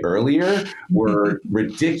my way earlier were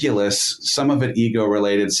ridiculous. Some of it ego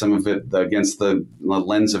related, some of it against the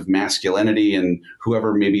lens of masculinity and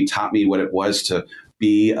whoever maybe taught me what it was to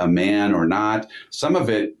be a man or not. Some of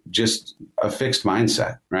it just a fixed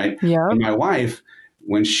mindset, right? Yeah. And my wife,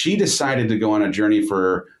 when she decided to go on a journey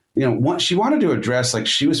for, she wanted to address, like,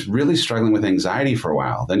 she was really struggling with anxiety for a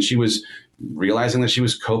while. Then she was realizing that she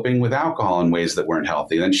was coping with alcohol in ways that weren't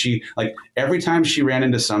healthy. Then she, like, every time she ran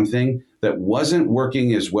into something that wasn't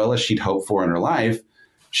working as well as she'd hoped for in her life,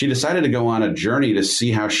 she decided to go on a journey to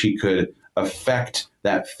see how she could affect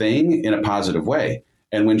that thing in a positive way.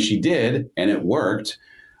 And when she did, and it worked,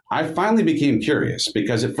 I finally became curious,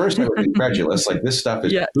 because at first I was incredulous, like, this stuff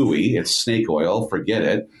is hooey, it's snake oil, forget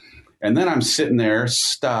it. And then I'm sitting there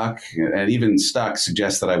stuck, and even stuck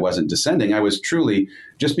suggests that I wasn't descending. I was truly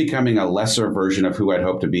just becoming a lesser version of who I'd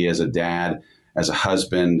hoped to be as a dad, as a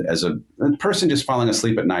husband, as a person just falling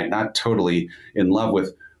asleep at night, not totally in love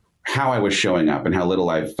with how I was showing up and how little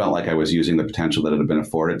I felt like I was using the potential that had been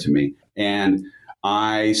afforded to me. And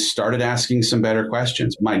I started asking some better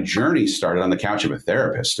questions. My journey started on the couch of a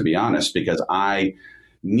therapist, to be honest, because I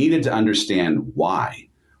needed to understand why.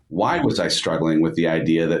 Why was I struggling with the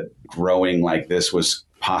idea that growing like this was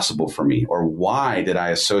possible for me? Or why did I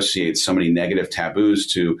associate so many negative taboos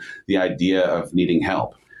to the idea of needing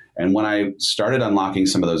help? And when I started unlocking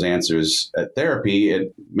some of those answers at therapy,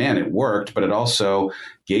 it worked, but it also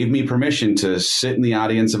gave me permission to sit in the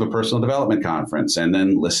audience of a personal development conference and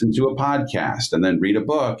then listen to a podcast and then read a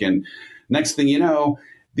book. And next thing you know,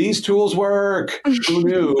 these tools work. Who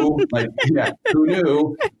knew? Who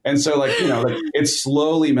knew? And so, it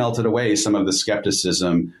slowly melted away some of the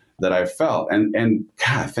skepticism that I felt. And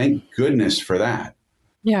God, thank goodness for that.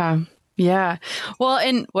 Yeah. Yeah. Well,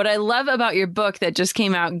 and what I love about your book that just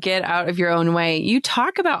came out, Get Out of Your Own Way, you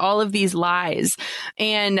talk about all of these lies.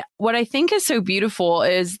 And what I think is so beautiful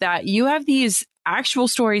is that you have these actual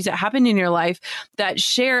stories that happened in your life that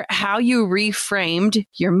share how you reframed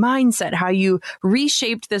your mindset, how you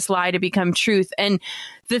reshaped this lie to become truth. And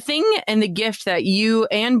the thing and the gift that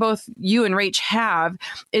both you and Rach have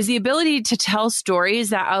is the ability to tell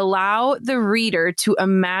stories that allow the reader to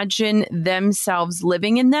imagine themselves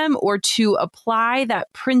living in them, or to apply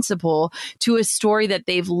that principle to a story that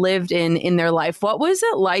they've lived in their life. What was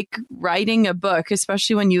it like writing a book,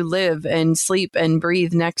 especially when you live and sleep and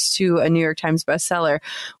breathe next to a New York Times bestseller?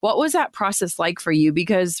 What was that process like for you?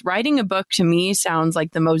 Because writing a book to me sounds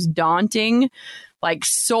like the most daunting, like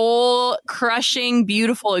soul crushing,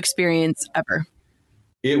 beautiful experience ever.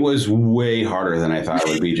 It was way harder than I thought it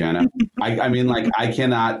would be, Jenna. I mean, like, I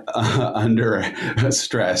cannot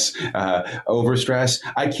overstress.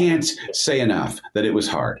 I can't say enough that it was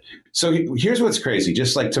hard. So here's what's crazy.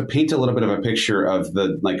 Just like to paint a little bit of a picture of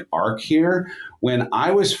the like arc here. When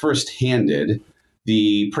I was first handed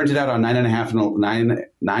the printed out on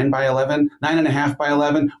 9.5 by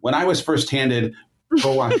 11, when I was first handed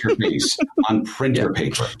Go Wash Your Face on printer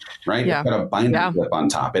paper, right? Yeah. It's got a binder clip on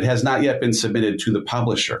top. It has not yet been submitted to the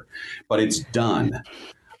publisher, but it's done.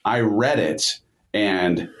 I read it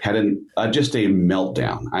and had just a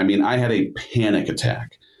meltdown. I mean, I had a panic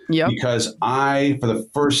attack. Yep. Because for the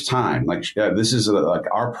first time, this is like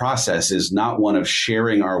our process is not one of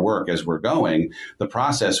sharing our work as we're going. The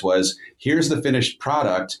process was, here's the finished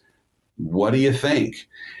product. What do you think?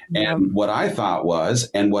 Yep. And what I thought was,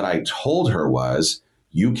 and what I told her was,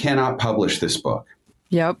 you cannot publish this book.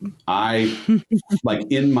 Yep. I, like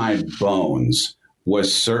in my bones,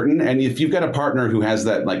 was certain. And if you've got a partner who has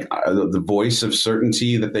that, like the voice of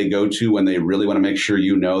certainty that they go to when they really want to make sure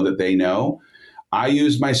you know that they know, I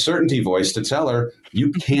used my certainty voice to tell her,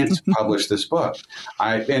 you can't publish this book.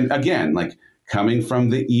 And again, like coming from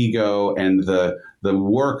the ego and the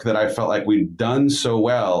work that I felt like we'd done so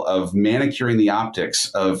well of manicuring the optics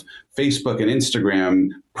of Facebook and Instagram,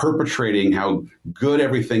 perpetrating how good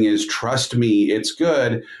everything is. Trust me, it's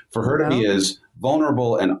good. For her to be as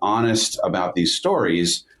vulnerable and honest about these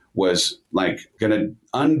stories was like going to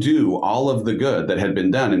undo all of the good that had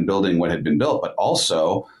been done in building what had been built, but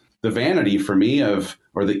also the vanity for me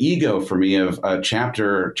or the ego for me of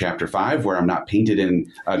chapter 5, where I'm not painted in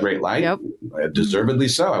a great light, deservedly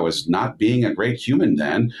so. I was not being a great human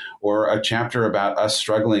then, or a chapter about us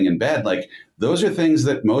struggling in bed. Like, those are things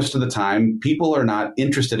that most of the time people are not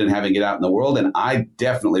interested in having it out in the world. And I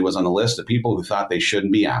definitely was on the list of people who thought they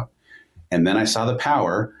shouldn't be out. And then I saw the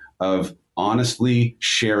power of honestly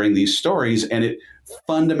sharing these stories, and it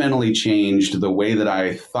fundamentally changed the way that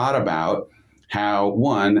I thought about how,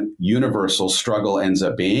 one, universal struggle ends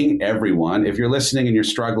up being. Everyone, if you're listening and you're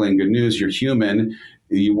struggling, good news, you're human.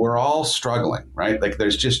 We're all struggling, right? Like,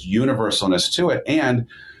 there's just universalness to it. And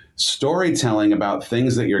storytelling about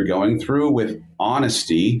things that you're going through with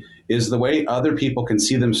honesty is the way other people can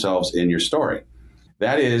see themselves in your story.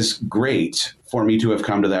 That is great for me to have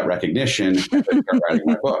come to that recognition as I start writing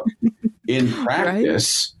my book. In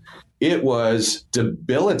practice, it was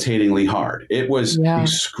debilitatingly hard. It was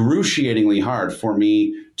excruciatingly hard for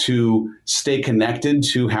me to stay connected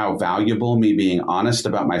to how valuable me being honest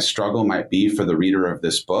about my struggle might be for the reader of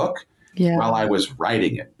this book while I was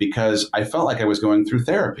writing it, because I felt like I was going through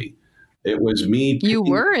therapy. It was me. You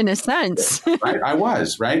were, in a sense. Right? I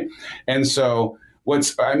was, right? And so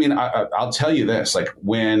I'll tell you this, like,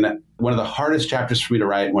 when one of the hardest chapters for me to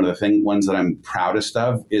write, one of the ones that I'm proudest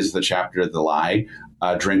of is the chapter, The Lie,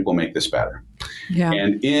 A Drink Will Make This Better. Yeah.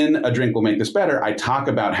 And in A Drink Will Make This Better, I talk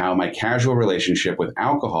about how my casual relationship with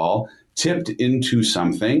alcohol tipped into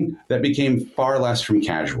something that became far less from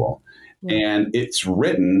casual. Yeah. And it's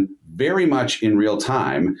written very much in real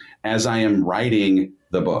time as I am writing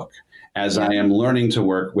the book, as I am learning to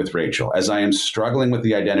work with Rachel, as I am struggling with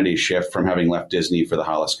the identity shift from having left Disney for the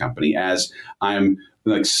Hollis Company, as I'm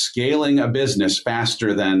like scaling a business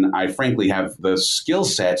faster than I frankly have the skill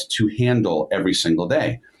set to handle every single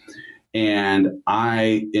day. And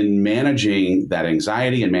in managing that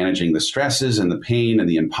anxiety and managing the stresses and the pain and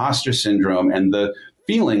the imposter syndrome and the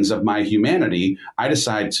feelings of my humanity, I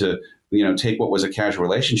decide to, take what was a casual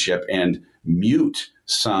relationship and mute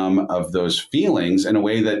some of those feelings in a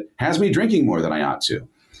way that has me drinking more than I ought to.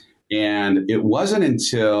 And it wasn't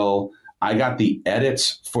until I got the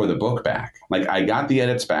edits for the book back. Like, I got the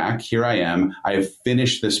edits back. Here I am. I have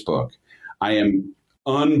finished this book. I am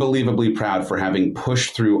unbelievably proud for having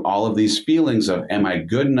pushed through all of these feelings of, am I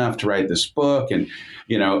good enough to write this book? And,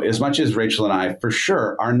 as much as Rachel and I, for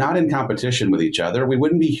sure, are not in competition with each other, we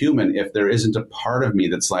wouldn't be human if there isn't a part of me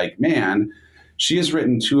that's like, man, she has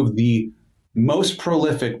written two of the most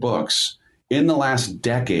prolific books in the last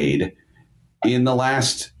decade. in the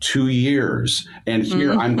last 2 years. And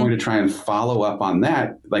here I'm going to try and follow up on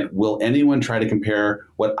that. Like, will anyone try to compare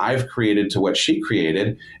what I've created to what she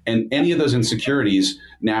created? And any of those insecurities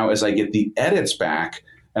now, as I get the edits back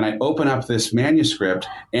and I open up this manuscript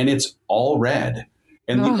and it's all red.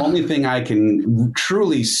 And the only thing I can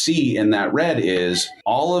truly see in that red is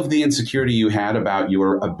all of the insecurity you had about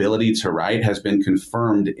your ability to write has been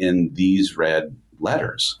confirmed in these red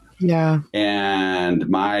letters. Yeah. And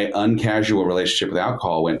my uncasual relationship with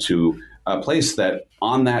alcohol went to a place that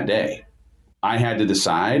on that day, I had to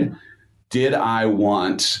decide, did I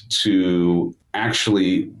want to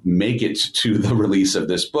actually make it to the release of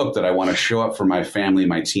this book? That I want to show up for my family,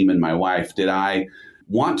 my team, and my wife? Did I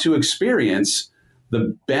want to experience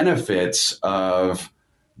the benefits of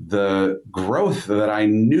the growth that I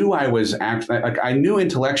knew I was actually, like, I knew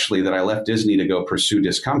intellectually that I left Disney to go pursue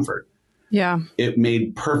discomfort. Yeah. It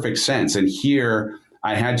made perfect sense. And here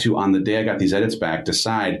I had to, on the day I got these edits back,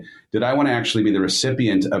 decide, did I want to actually be the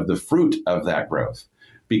recipient of the fruit of that growth?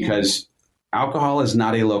 Because alcohol is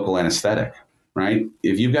not a local anesthetic, right?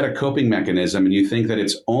 If you've got a coping mechanism and you think that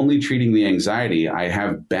it's only treating the anxiety, I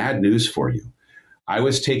have bad news for you. I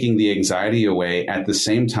was taking the anxiety away at the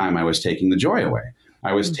same time I was taking the joy away.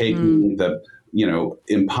 I was taking the,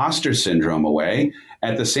 imposter syndrome away.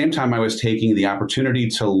 At the same time, I was taking the opportunity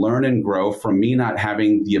to learn and grow from me not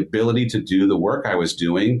having the ability to do the work I was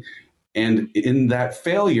doing. And in that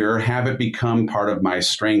failure, have it become part of my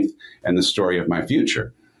strength and the story of my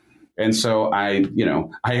future. And so I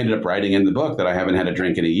ended up writing in the book that I haven't had a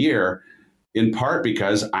drink in a year, in part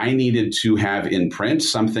because I needed to have in print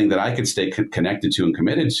something that I could stay connected to and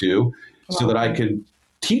committed to, so that I could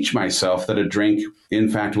teach myself that a drink, in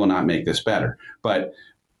fact, will not make this better. But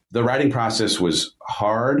the writing process was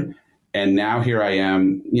hard. And now here I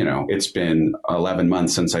am, it's been 11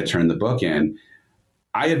 months since I turned the book in.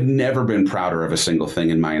 I have never been prouder of a single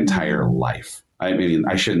thing in my entire life. I mean,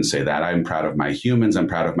 I shouldn't say that. I'm proud of my humans. I'm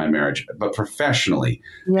proud of my marriage. But professionally,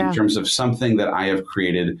 in terms of something that I have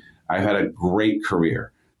created, I've had a great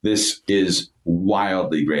career. This is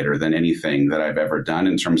wildly greater than anything that I've ever done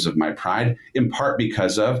in terms of my pride, in part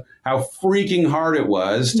because of how freaking hard it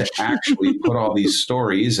was to actually put all these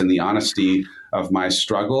stories and the honesty of my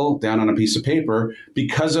struggle down on a piece of paper.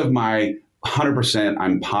 Because of my 100%,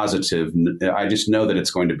 I'm positive. I just know that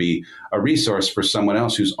it's going to be a resource for someone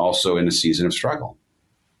else who's also in a season of struggle.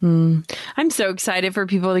 I'm so excited for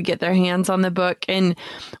people to get their hands on the book. And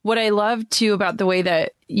what I love too about the way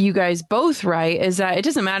that you guys both write is that it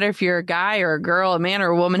doesn't matter if you're a guy or a girl, a man or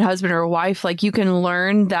a woman, husband or a wife, like you can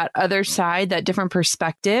learn that other side, that different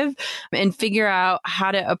perspective, and figure out how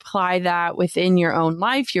to apply that within your own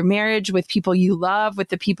life, your marriage, with people you love, with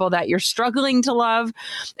the people that you're struggling to love.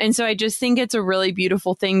 And so I just think it's a really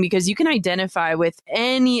beautiful thing because you can identify with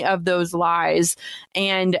any of those lies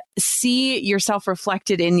and see yourself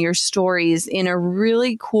reflected in your stories in a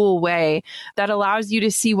really cool way that allows you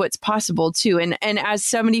to see what's possible too. And as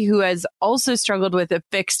somebody who has also struggled with a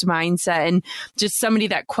fixed mindset and just somebody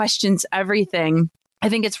that questions everything, I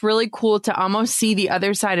think it's really cool to almost see the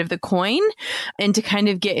other side of the coin and to kind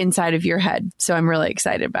of get inside of your head. So I'm really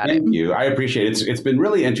excited about it. Thank you. I appreciate it. It's been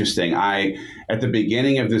really interesting. At the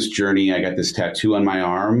beginning of this journey, I got this tattoo on my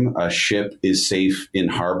arm. A ship is safe in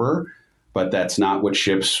harbor, but that's not what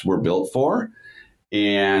ships were built for.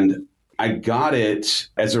 And I got it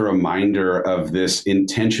as a reminder of this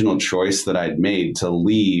intentional choice that I'd made to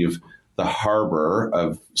leave the harbor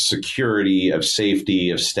of security, of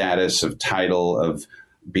safety, of status, of title, of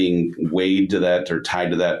being weighed to that or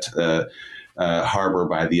tied to that harbor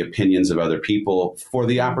by the opinions of other people, for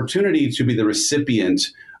the opportunity to be the recipient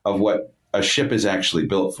of what a ship is actually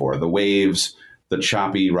built for: the waves, the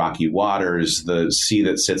choppy, rocky waters, the sea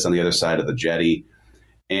that sits on the other side of the jetty.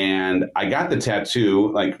 And I got the tattoo,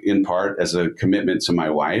 like in part as a commitment to my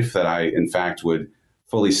wife, that I, in fact, would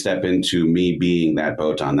fully step into me being that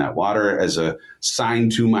boat on that water, as a sign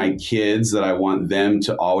to my kids that I want them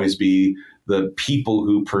to always be the people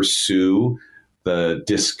who pursue the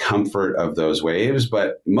discomfort of those waves.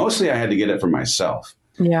 But mostly I had to get it for myself.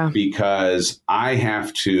 Yeah. Because I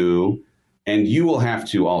have to, and you will have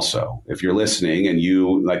to also, if you're listening and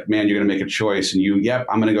you like, man, you're going to make a choice and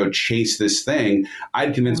I'm going to go chase this thing.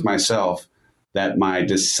 I'd convince myself that my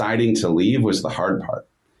deciding to leave was the hard part.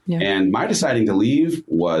 Yeah. And my deciding to leave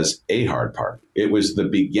was a hard part. It was the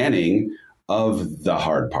beginning of the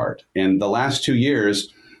hard part. And the last 2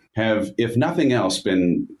 years have, if nothing else,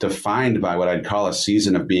 been defined by what I'd call a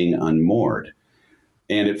season of being unmoored.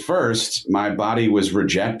 And at first, my body was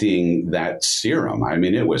rejecting that serum. I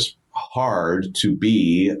mean, it was hard to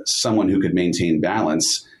be someone who could maintain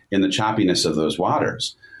balance in the choppiness of those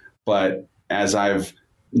waters. But as I've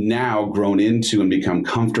now grown into and become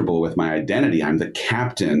comfortable with my identity, I'm the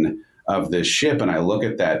captain of this ship. And I look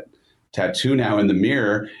at that tattoo now in the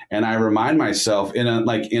mirror and I remind myself in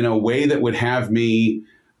a way that would have me,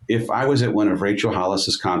 if I was at one of Rachel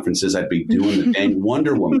Hollis's conferences, I'd be doing the dang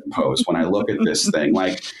Wonder Woman pose when I look at this thing.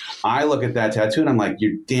 Like, I look at that tattoo and I'm like,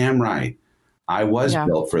 you're damn right. I was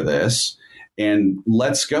built for this, and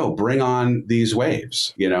let's go bring on these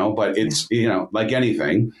waves, but it's, like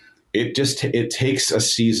anything, it takes a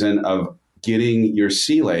season of getting your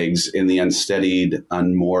sea legs in the unsteadied,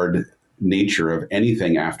 unmoored nature of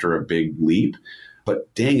anything after a big leap.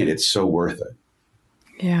 But dang it, it's so worth it.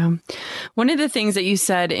 Yeah. One of the things that you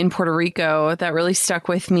said in Puerto Rico that really stuck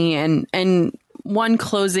with me, and one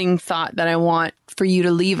closing thought that I want for you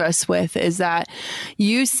to leave us with is that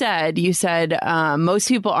you said most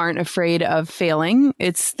people aren't afraid of failing.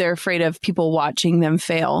 They're afraid of people watching them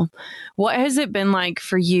fail. What has it been like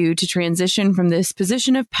for you to transition from this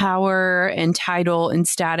position of power and title and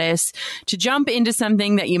status to jump into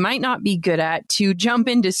something that you might not be good at, to jump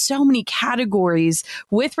into so many categories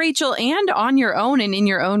with Rachel and on your own and in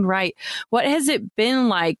your own right? What has it been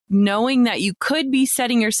like knowing that you could be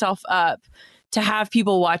setting yourself up to have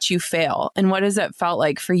people watch you fail? And what has that felt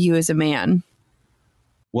like for you as a man?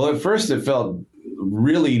 Well, at first it felt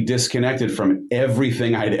really disconnected from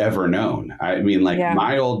everything I'd ever known. I mean,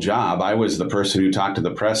 my old job, I was the person who talked to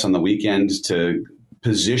the press on the weekends to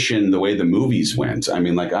position the way the movies went. I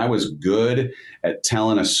mean, I was good at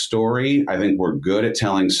telling a story. I think we're good at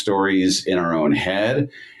telling stories in our own head.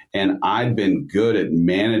 And I'd been good at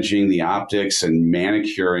managing the optics and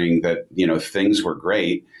manicuring that, things were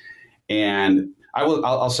great. And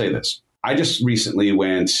I'll say this. I just recently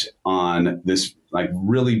went on this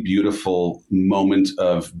really beautiful moment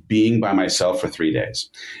of being by myself for 3 days.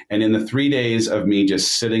 And in the 3 days of me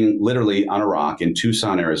just sitting literally on a rock in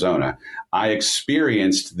Tucson, Arizona, I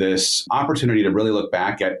experienced this opportunity to really look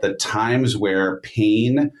back at the times where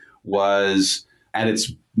pain was at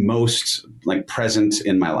its most present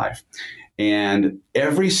in my life. And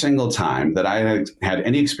every single time that I had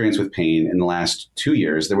any experience with pain in the last 2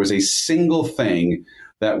 years, there was a single thing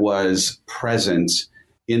that was present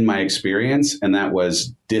in my experience, and that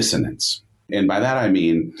was dissonance. And by that, I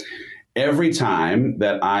mean, every time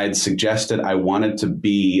that I'd suggested I wanted to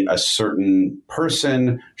be a certain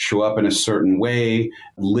person, show up in a certain way,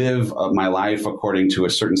 live my life according to a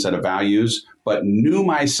certain set of values, but knew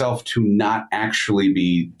myself to not actually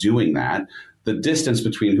be doing that, the distance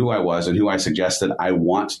between who I was and who I suggested I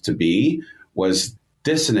want to be was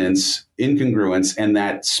dissonance, incongruence, and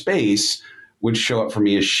that space would show up for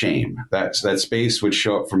me as shame. That space would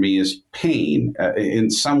show up for me as pain,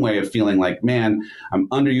 in some way of feeling like, man, I'm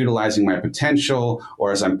underutilizing my potential,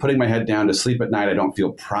 or as I'm putting my head down to sleep at night, I don't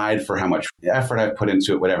feel pride for how much effort I've put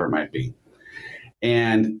into it, whatever it might be.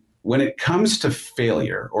 And when it comes to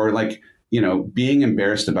failure, or being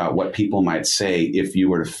embarrassed about what people might say if you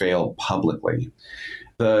were to fail publicly,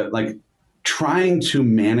 trying to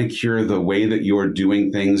manicure the way that you're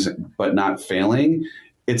doing things but not failing,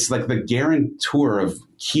 it's like the guarantor of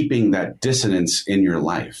keeping that dissonance in your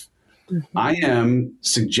life. Mm-hmm. I am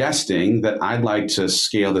suggesting that I'd like to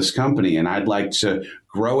scale this company, and I'd like to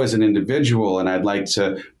grow as an individual, and I'd like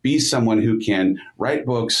to be someone who can write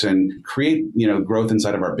books and create, growth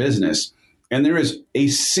inside of our business. And there is a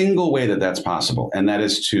single way that that's possible, and that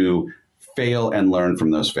is to fail and learn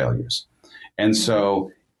from those failures. And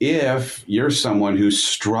so if you're someone who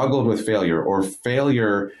struggled with failure, or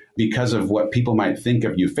failure because of what people might think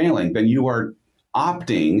of you failing, then you are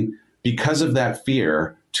opting, because of that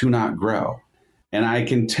fear, to not grow. And I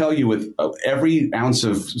can tell you with every ounce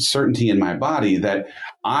of certainty in my body that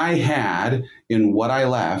I had in what I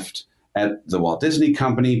left at the Walt Disney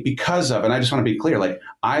Company because of, and I just want to be clear,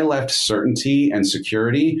 I left certainty and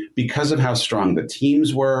security because of how strong the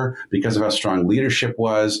teams were, because of how strong leadership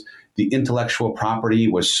was. The intellectual property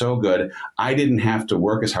was so good. I didn't have to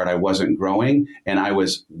work as hard. I wasn't growing, and I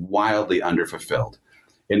was wildly underfulfilled.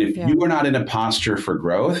 And if you are not in a posture for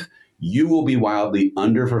growth, you will be wildly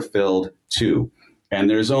underfulfilled too. And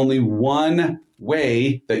there's only one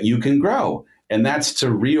way that you can grow. And that's to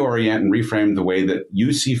reorient and reframe the way that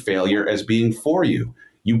you see failure as being for you.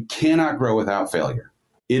 You cannot grow without failure.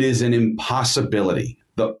 It is an impossibility.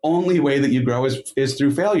 The only way that you grow is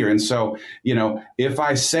through failure. And so, if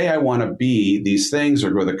I say I want to be these things,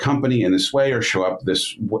 or grow the company in this way, or show up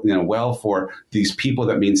this, well for these people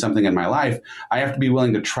that mean something in my life, I have to be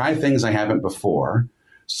willing to try things I haven't before,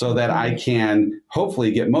 so that I can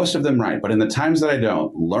hopefully get most of them right. But in the times that I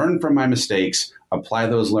don't, learn from my mistakes, apply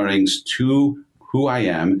those learnings to who I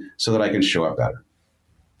am, so that I can show up better.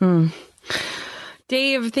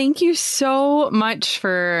 Dave, thank you so much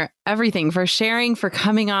for everything, for sharing, for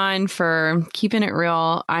coming on, for keeping it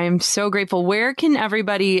real. I am so grateful. Where can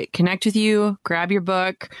everybody connect with you, grab your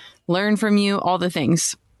book, learn from you, all the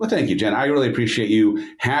things? Well, thank you, Jen. I really appreciate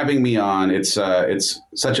you having me on. It's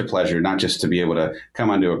such a pleasure, not just to be able to come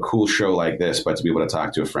onto a cool show like this, but to be able to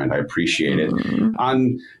talk to a friend. I appreciate it.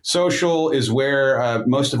 On social is where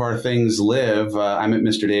most of our things live. I'm at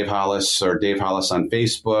Mr. Dave Hollis or Dave Hollis on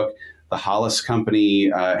Facebook. The Hollis Company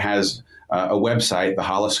has a website,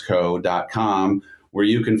 thehollisco.com, where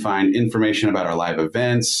you can find information about our live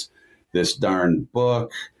events, this darn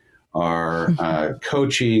book, our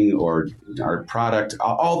coaching, or our product,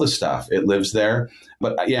 all the stuff. It lives there.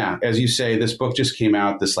 But yeah, as you say, this book just came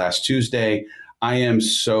out this last Tuesday. I am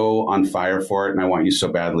so on fire for it, and I want you so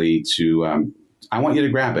badly to, I want you to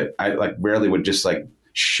grab it. I rarely would just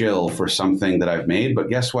shill for something that I've made, but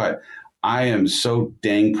guess what? I am so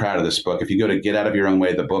dang proud of this book. If you go to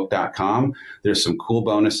getoutofyourownwaythebook.com, there's some cool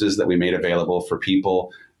bonuses that we made available for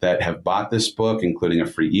people that have bought this book, including a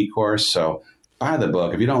free e-course. So buy the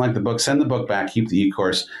book. If you don't like the book, send the book back, keep the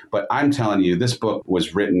e-course. But I'm telling you, this book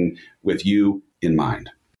was written with you in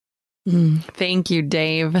mind. Thank you,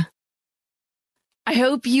 Dave. I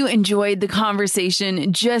hope you enjoyed the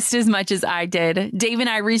conversation just as much as I did. Dave and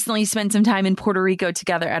I recently spent some time in Puerto Rico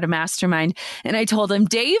together at a mastermind, and I told him,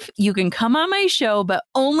 Dave, you can come on my show, but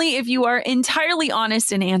only if you are entirely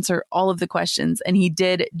honest and answer all of the questions. And he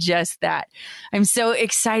did just that. I'm so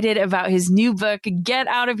excited about his new book, Get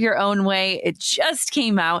Out of Your Own Way. It just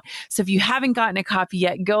came out. So if you haven't gotten a copy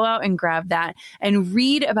yet, go out and grab that and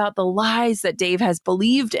read about the lies that Dave has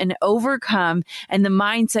believed and overcome and the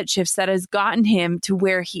mindset shifts that has gotten him to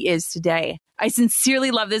where he is today. I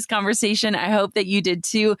sincerely love this conversation. I hope that you did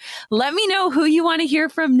too. Let me know who you want to hear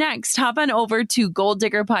from next. Hop on over to Goal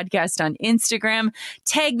Digger Podcast on Instagram.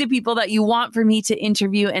 Tag the people that you want for me to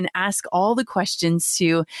interview and ask all the questions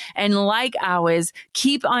to. And like always,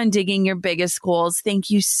 keep on digging your biggest goals. Thank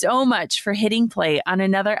you so much for hitting play on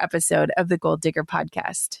another episode of the Goal Digger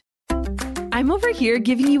Podcast. I'm over here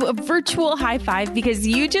giving you a virtual high five because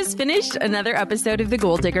you just finished another episode of the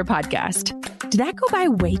Goal Digger Podcast. Did that go by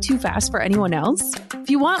way too fast for anyone else? If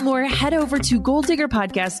you want more, head over to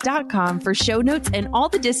goaldiggerpodcast.com for show notes and all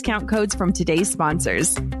the discount codes from today's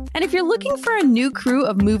sponsors. And if you're looking for a new crew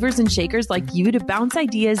of movers and shakers like you to bounce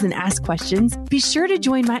ideas and ask questions, be sure to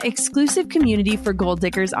join my exclusive community for Goal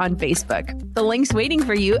Diggers on Facebook. The link's waiting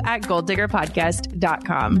for you at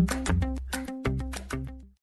goaldiggerpodcast.com.